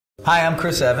Hi, I'm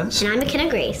Chris Evans. And I'm McKenna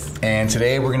Grace. And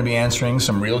today we're going to be answering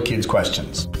some real kids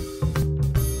questions.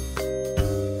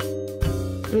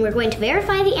 And we're going to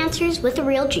verify the answers with a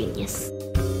real genius.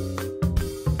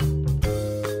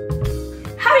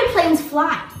 How do planes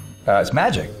fly? It's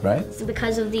magic, right? So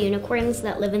because of the unicorns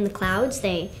that live in the clouds,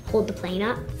 they hold the plane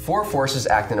up. 4 forces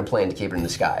act in a plane to keep it in the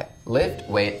sky: lift,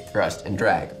 weight, thrust, and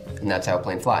drag. And that's how a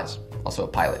plane flies. Also, a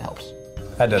pilot helps.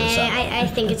 That doesn't sound I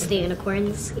think it's the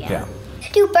unicorns. Yeah.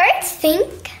 Do birds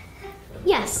think?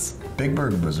 Yes. Big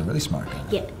Bird was a really smart guy.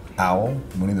 Yeah. Owl,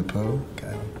 Winnie the Pooh,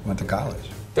 guy went to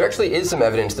college. There actually is some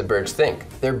evidence that birds think.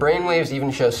 Their brain waves even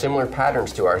show similar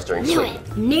patterns to ours during Knew sleep.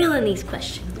 it. Nailing these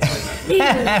questions.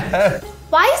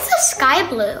 Why is the sky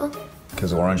blue?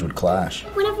 Because orange would clash.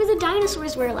 Whenever the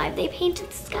dinosaurs were alive, they painted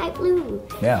the sky blue.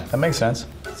 Yeah, that makes sense.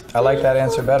 I like that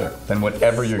answer better than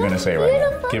whatever you're going to say right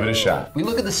now. Give it a shot. We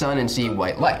look at the sun and see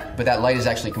white light, but that light is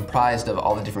actually comprised of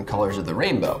all the different colors of the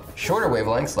rainbow. Shorter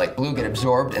wavelengths, like blue, get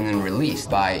absorbed and then released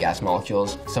by gas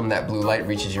molecules. Some of that blue light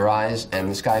reaches your eyes and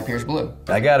the sky appears blue.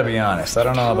 I gotta be honest, I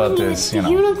don't know about this,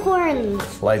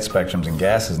 Unicorns. light spectrums and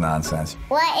gases nonsense.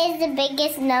 What is the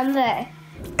biggest number?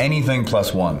 Anything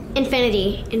plus 1.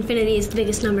 Infinity. Infinity is the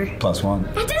biggest number. Plus 1.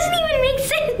 That doesn't even make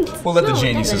sense. We'll let the No, it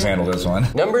geniuses doesn't. handle this one.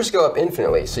 Numbers go up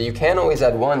infinitely, so you can always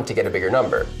add 1 to get a bigger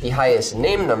number. The highest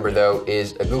named number, though,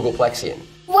 is a googolplexion.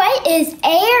 What is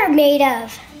air made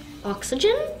of?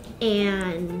 Oxygen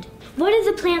and what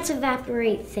do the plants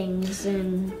evaporate things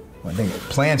and I think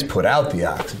plants put out the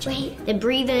oxygen. wait, they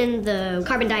breathe in the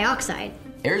carbon dioxide.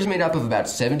 Air is made up of about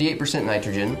 78%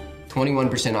 nitrogen,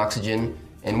 21% oxygen,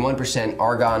 and 1%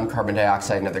 argon, carbon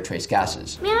dioxide, and other trace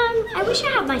gases. Man, I wish I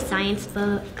had my science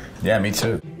book. Yeah, me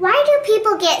too. Why do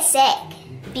people get sick?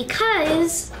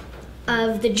 Because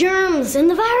of the germs and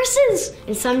the viruses.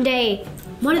 And someday,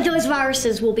 one of those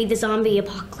viruses will be the zombie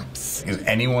apocalypse. Is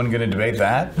anyone gonna debate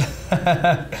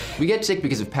that? We get sick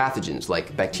because of pathogens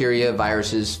like bacteria,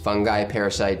 viruses, fungi,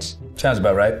 parasites. Sounds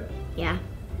about right. Yeah.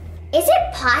 Is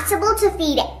it possible to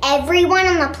feed everyone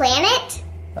on the planet?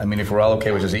 I mean, if we're all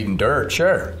okay with just eating dirt,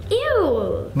 sure.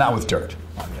 Ew. Not with dirt,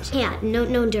 obviously. Yeah,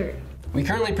 no dirt. We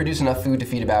currently produce enough food to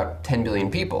feed about 10 billion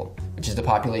people, which is the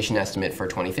population estimate for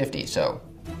 2050, so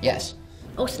yes.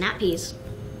 Oh, snap peas.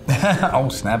 Oh,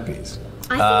 snap peas.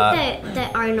 I think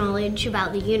that our knowledge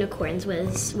about the unicorns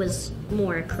was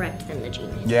more correct than the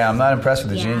genius. Yeah, I'm not impressed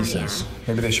with the Yeah, geniuses.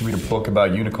 Maybe they should read a book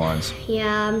about unicorns.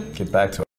 Yeah. Get back to it.